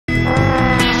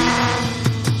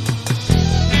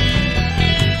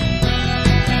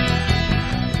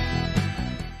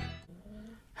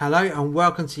Hello and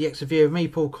welcome to the X review of me,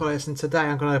 Paul Collis, and today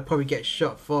I'm going to probably get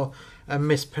shot for a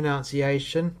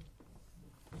mispronunciation.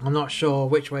 I'm not sure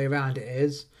which way around it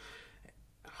is.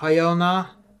 Hyuna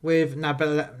with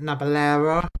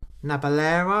Nabillera.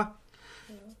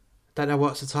 Don't know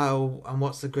what's the title and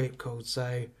what's the group called,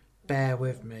 so bear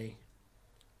with me.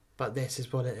 But this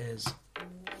is what it is.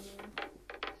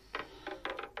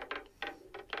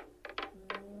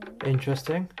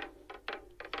 Interesting.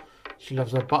 She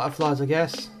loves her butterflies, I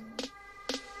guess.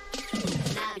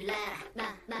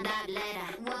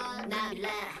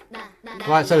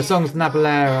 Right, so the song's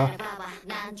Nabillera.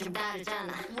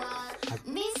 I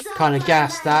kind of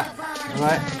gassed that,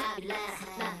 right?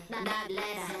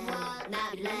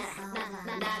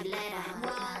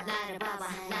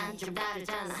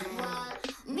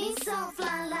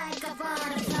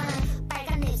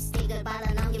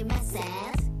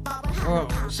 Well,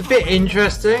 it's a bit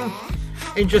interesting.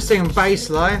 Interesting bass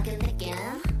line.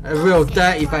 A real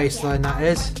dirty bass line, that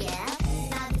is.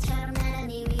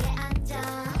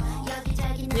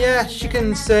 Yeah, she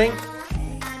can sing.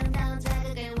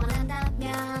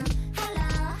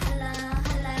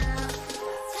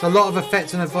 It's a lot of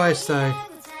effect on her voice though.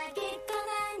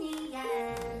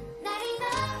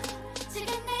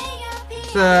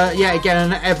 It's yet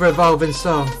again an ever evolving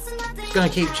song. It's going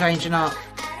to keep changing up.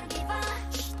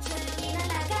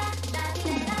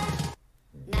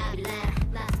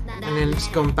 And then it's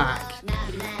gone back.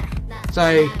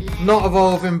 So not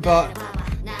evolving, but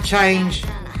change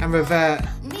and revert,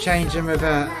 change and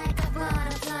revert.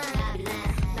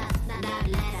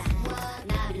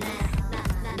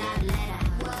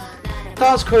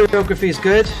 Dance choreography is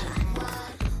good.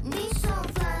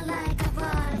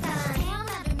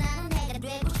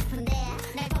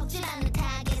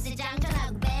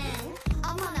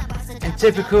 And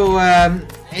typical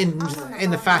in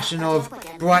the fashion of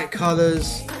bright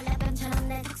colours,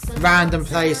 random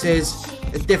places,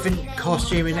 a different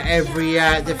costume in every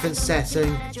different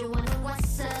setting.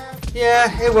 Yeah,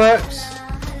 it works.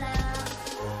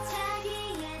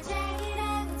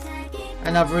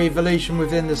 Another evolution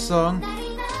within the song.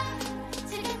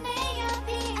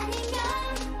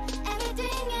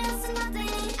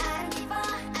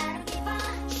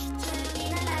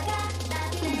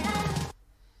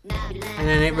 And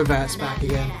then it reverts back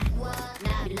again.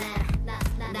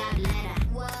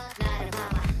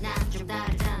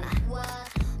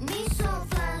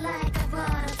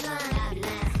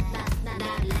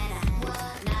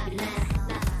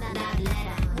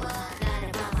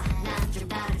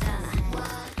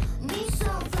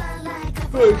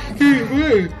 Oh, excuse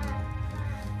me.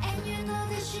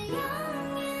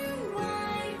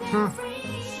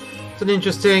 It's an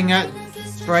interesting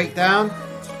breakdown.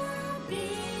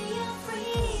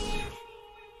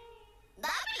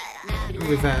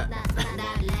 Revert.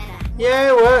 Yeah,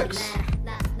 it works.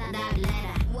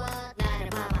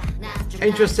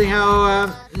 Interesting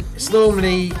how it's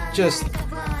normally just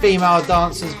female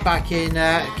dancers back in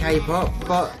K-pop,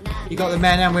 but you got the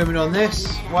men and women on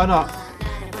this. Why not?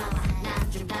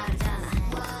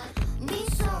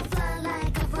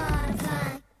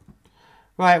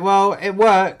 Right, well, it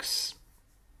works.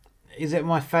 Is it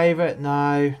my favourite?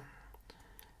 No.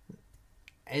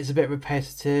 It's a bit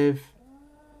repetitive.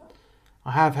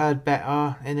 I have heard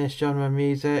better in this genre of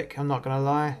music, I'm not going to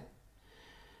lie.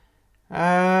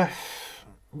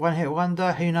 One hit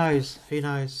wonder? Who knows? Who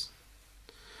knows?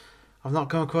 I've not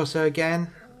come across her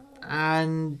again,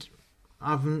 and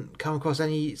I haven't come across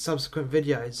any subsequent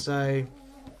videos, so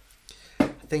I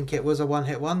think it was a one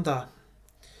hit wonder.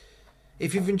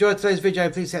 If you've enjoyed today's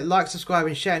video, please hit like, subscribe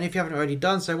and share, and if you haven't already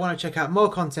done so, want to check out more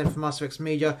content from Us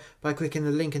Media by clicking the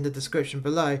link in the description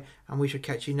below, and we shall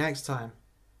catch you next time.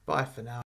 Bye for now.